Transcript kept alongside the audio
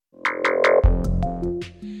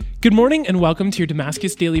Good morning and welcome to your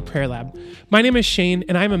Damascus Daily Prayer Lab. My name is Shane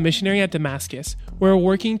and I'm a missionary at Damascus, where we're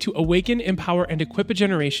working to awaken, empower, and equip a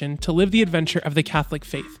generation to live the adventure of the Catholic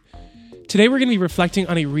faith. Today we're going to be reflecting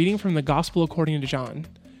on a reading from the Gospel according to John.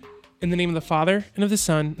 In the name of the Father, and of the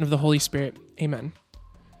Son, and of the Holy Spirit. Amen.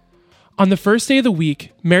 On the first day of the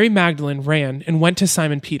week, Mary Magdalene ran and went to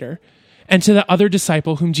Simon Peter and to the other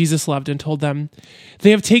disciple whom Jesus loved and told them,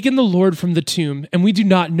 "They have taken the Lord from the tomb, and we do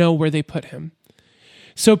not know where they put him."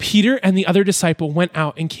 So Peter and the other disciple went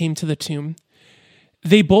out and came to the tomb.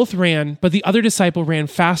 They both ran, but the other disciple ran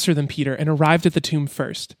faster than Peter and arrived at the tomb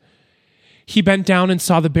first. He bent down and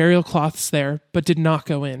saw the burial cloths there, but did not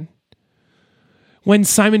go in. When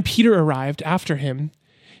Simon Peter arrived after him,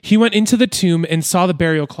 he went into the tomb and saw the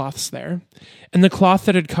burial cloths there, and the cloth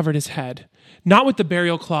that had covered his head, not with the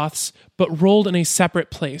burial cloths, but rolled in a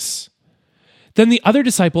separate place. Then the other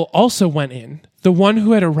disciple also went in, the one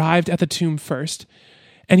who had arrived at the tomb first,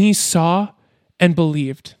 and he saw and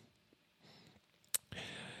believed.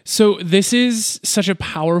 So this is such a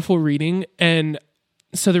powerful reading. And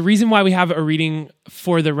so the reason why we have a reading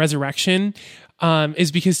for the resurrection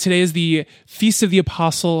is because today is the feast of the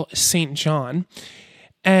Apostle St. John.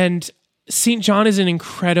 And St. John is an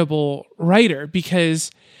incredible writer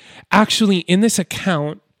because actually in this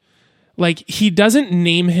account, he doesn't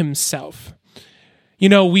name himself.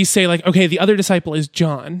 We say okay, the other disciple is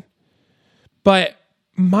John. But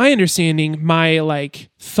my understanding, my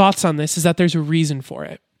thoughts on this is that there's a reason for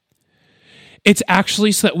it. It's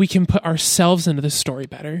actually so that we can put ourselves into the story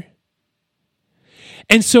better.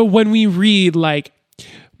 And so when we read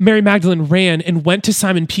Mary Magdalene ran and went to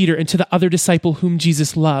Simon Peter and to the other disciple whom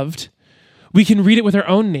Jesus loved, we can read it with our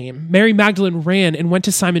own name. Mary Magdalene ran and went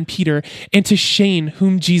to Simon Peter and to Shane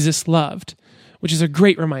whom Jesus loved, which is a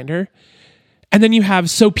great reminder. And then you have,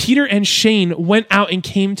 so Peter and Shane went out and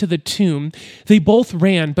came to the tomb. They both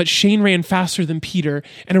ran, but Shane ran faster than Peter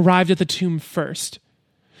and arrived at the tomb first.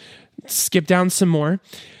 Skip down some more.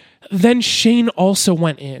 Then Shane also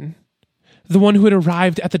went in, the one who had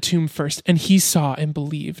arrived at the tomb first, and he saw and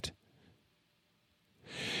believed.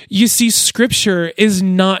 You see, Scripture is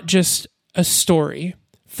not just a story.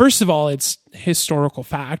 First of all, it's historical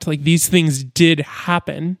fact. These things did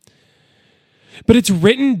happen. But it's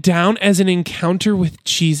written down as an encounter with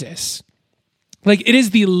Jesus. It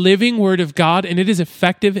is the living word of God, and it is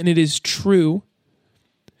effective, and it is true.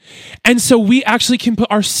 And so we actually can put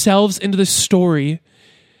ourselves into the story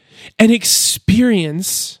and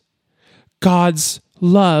experience God's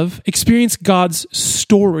love, experience God's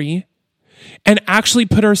story, and actually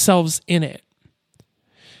put ourselves in it.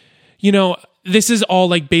 This is all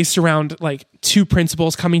based around two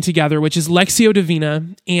principles coming together, which is Lectio Divina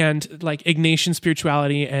and Ignatian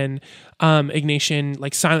spirituality and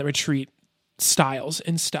Ignatian silent retreat styles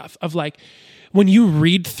and stuff of when you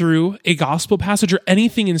read through a gospel passage or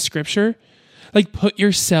anything in Scripture, put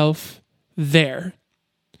yourself there.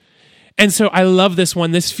 And so I love this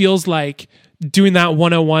one. This feels like doing that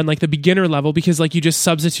 101, the beginner level, because you just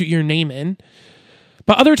substitute your name in.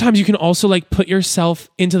 But other times you can also put yourself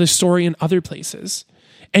into the story in other places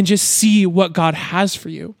and just see what God has for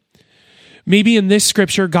you. Maybe in this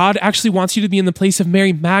scripture, God actually wants you to be in the place of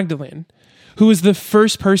Mary Magdalene, who was the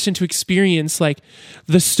first person to experience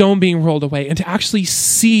the stone being rolled away and to actually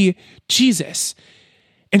see Jesus.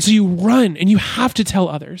 And so you run and you have to tell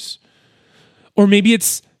others. Or maybe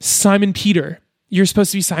it's Simon Peter. You're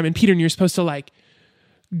supposed to be Simon Peter and you're supposed to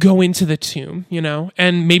go into the tomb,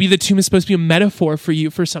 and maybe the tomb is supposed to be a metaphor for you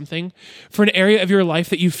for something, for an area of your life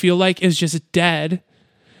that you feel is just dead.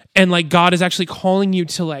 And God is actually calling you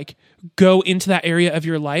to go into that area of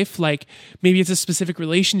your life. Maybe it's a specific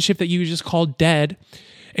relationship that you just call dead.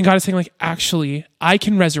 And God is saying actually, I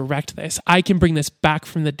can resurrect this. I can bring this back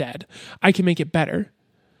from the dead. I can make it better.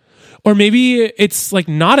 Or maybe it's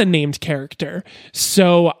not a named character.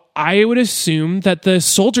 So I would assume that the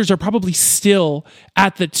soldiers are probably still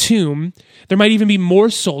at the tomb. There might even be more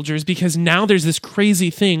soldiers because now there's this crazy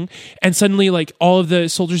thing and suddenly all of the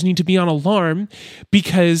soldiers need to be on alarm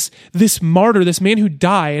because this martyr, this man who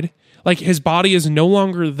died, his body is no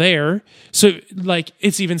longer there. So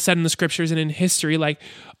it's even said in the scriptures and in history,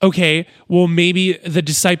 okay, well maybe his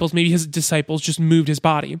disciples just moved his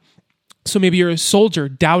body. So maybe you're a soldier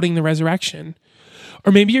doubting the resurrection.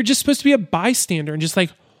 Or maybe you're just supposed to be a bystander and just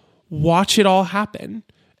watch it all happen.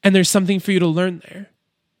 And there's something for you to learn there.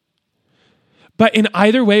 But in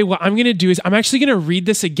either way, what I'm going to do is I'm actually going to read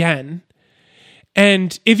this again.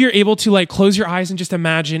 And if you're able to close your eyes and just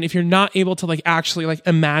imagine, if you're not able to actually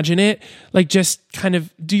imagine it, just kind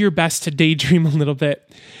of do your best to daydream a little bit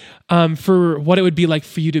for what it would be like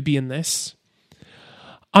for you to be in this.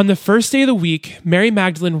 On the first day of the week, Mary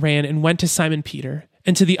Magdalene ran and went to Simon Peter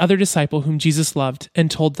and to the other disciple whom Jesus loved and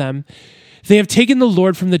told them, "They have taken the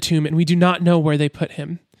Lord from the tomb and we do not know where they put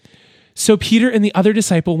him." So Peter and the other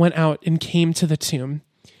disciple went out and came to the tomb.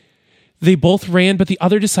 They both ran, but the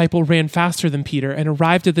other disciple ran faster than Peter and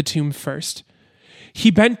arrived at the tomb first.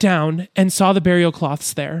 He bent down and saw the burial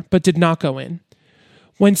cloths there, but did not go in.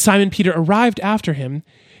 When Simon Peter arrived after him,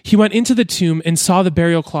 he went into the tomb and saw the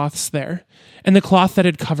burial cloths there, and the cloth that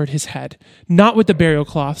had covered his head, not with the burial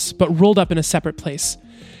cloths, but rolled up in a separate place.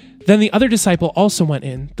 Then the other disciple also went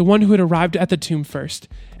in, the one who had arrived at the tomb first,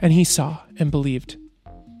 and he saw and believed.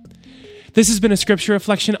 This has been a scripture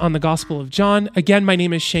reflection on the Gospel of John. Again, my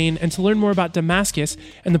name is Shane, and to learn more about Damascus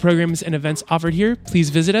and the programs and events offered here,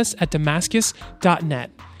 please visit us at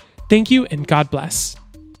damascus.net. Thank you, and God bless.